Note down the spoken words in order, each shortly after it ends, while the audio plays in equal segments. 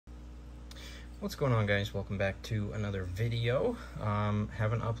What's going on, guys? Welcome back to another video.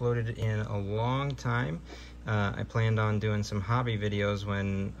 Haven't uploaded in a long time. I planned on doing some hobby videos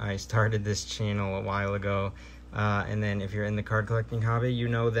when I started this channel a while ago. And then if you're in the card collecting hobby, you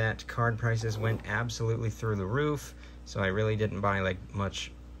know that card prices went absolutely through the roof. So I really didn't buy like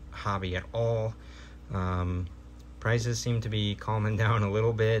much hobby at all. Prices seem to be calming down a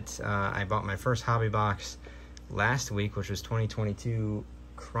little bit. I bought my first hobby box last week, which was 2022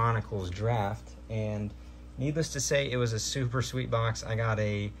 Chronicles Draft, and needless to say, it was a super sweet box. I got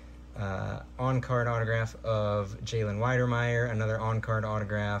a on-card autograph of Jalen Weidermeyer, another on-card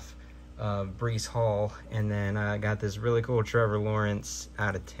autograph of Breece Hall, and then I got this really cool Trevor Lawrence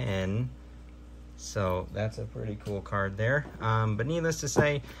out of 10. So that's a pretty cool card there. But needless to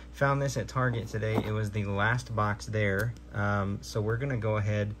say, found this at Target today. It was the last box there. So we're going to go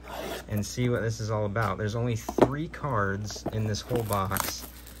ahead and see what this is all about. There's only 3 cards in this whole box.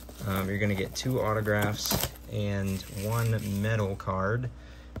 You're going to get 2 autographs and 1 metal card,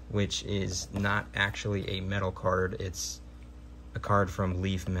 which is not actually a metal card. It's a card from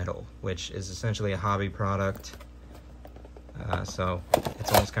Leaf Metal, which is essentially a hobby product. So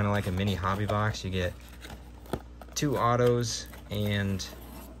it's almost kind of like a mini hobby box. You get 2 autos and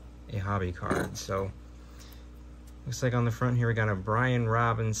a hobby card. So looks like on the front here we got a Brian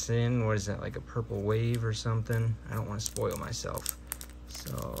Robinson. What is that, like a purple wave or something? I don't want to spoil myself.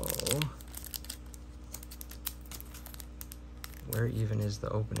 So where even is the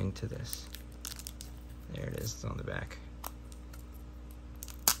opening to this? There it is, it's on the back.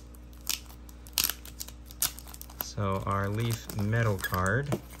 So our Leaf Metal card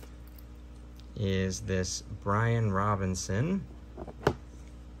is this Brian Robinson.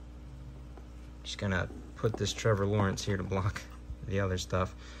 Just gonna put this Trevor Lawrence here to block the other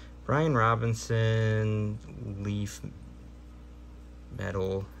stuff. Brian Robinson, Leaf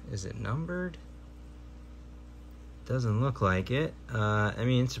Metal. Is it numbered? Doesn't look like it. I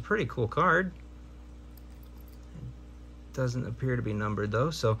mean, it's a pretty cool card. It doesn't appear to be numbered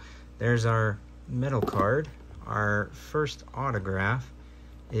though. So there's our metal card. Our first autograph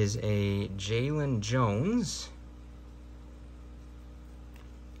is a Jalen Jones.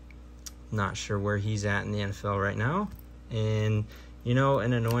 Not sure where he's at in the NFL right now. And you know,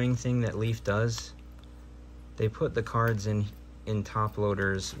 an annoying thing that Leaf does, they put the cards in top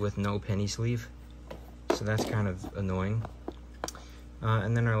loaders with no penny sleeve. So that's kind of annoying.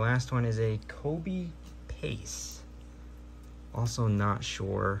 And then our last one is a Kobe Pace. Also not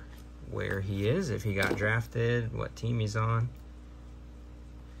sure where he is, if he got drafted, what team he's on.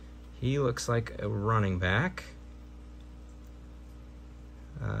 He looks like a running back.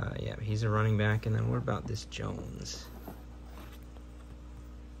 Yeah, he's a running back. And then what about this Jones?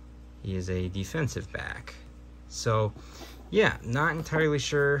 He is a defensive back. So yeah, not entirely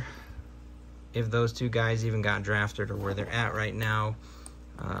sure if those 2 guys even got drafted or where they're at right now.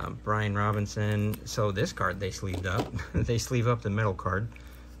 Brian Robinson. So this card they sleeved up. They sleeve up the metal card.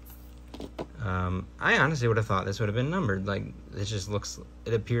 I honestly would have thought this would have been numbered. Like, it just looks,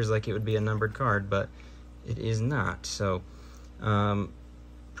 it appears like it would be a numbered card, but it is not. So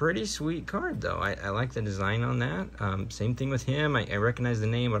pretty sweet card though. I like the design on that. Same thing with him. I recognize the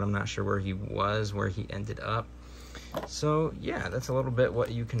name, but I'm not sure where he was, where he ended up. So yeah, that's a little bit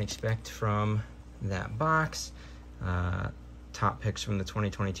what you can expect from that box. Top picks from the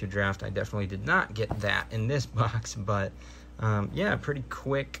 2022 draft. I definitely did not get that in this box, but yeah, pretty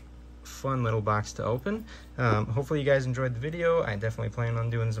quick, fun little box to open. Hopefully you guys enjoyed the video. I definitely plan on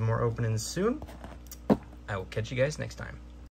doing some more openings soon. I will catch you guys next time.